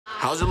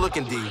How's it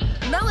looking, D?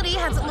 Melody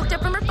hasn't looked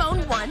up from her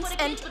phone once,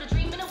 and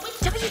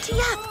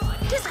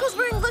WTF? Disco's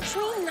wearing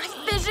latrine night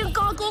vision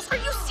goggles. Are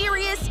you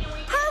serious?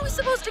 How are we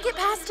supposed to get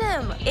past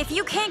him? If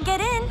you can't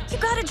get in, you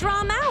gotta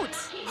draw him out.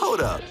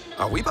 Hold up.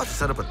 Are we about to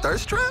set up a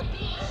thirst trap?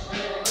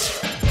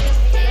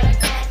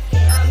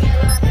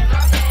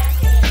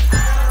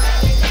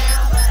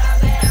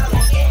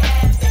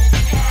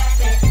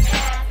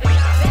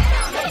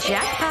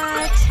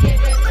 Jackpot.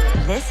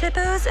 This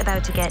hippo's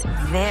about to get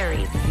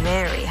very,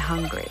 very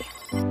hungry.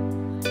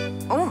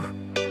 Oh.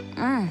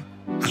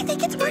 I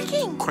think it's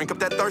working. Crank up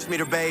that thirst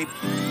meter, babe.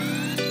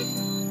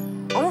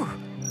 Oh.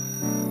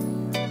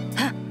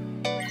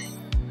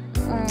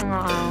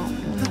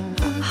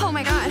 Oh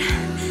my God.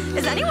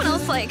 Is anyone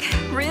else, like,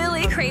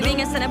 really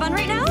craving a Cinnabon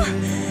right now?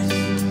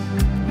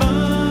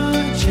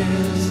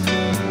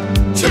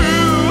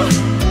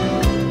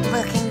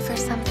 Looking for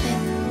something?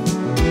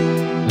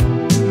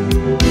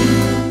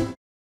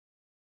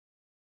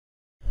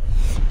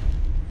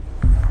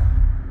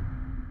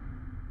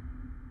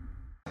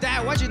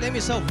 Dad, why'd you name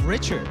yourself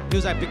Richard? He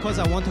was like, because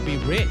I want to be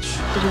rich.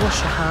 Did you wash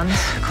your hands?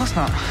 Of course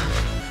not.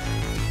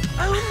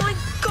 Oh my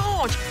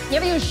God! You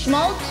ever use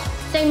schmaltz?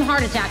 Same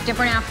heart attack,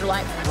 different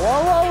afterlife.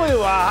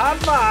 High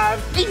five.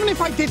 Even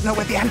if I did know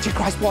where the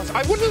Antichrist was,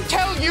 I wouldn't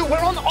tell you. We're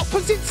on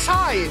opposite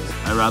sides.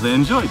 I rather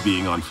enjoy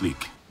being on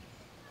fleek.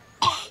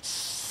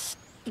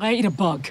 I ate a bug.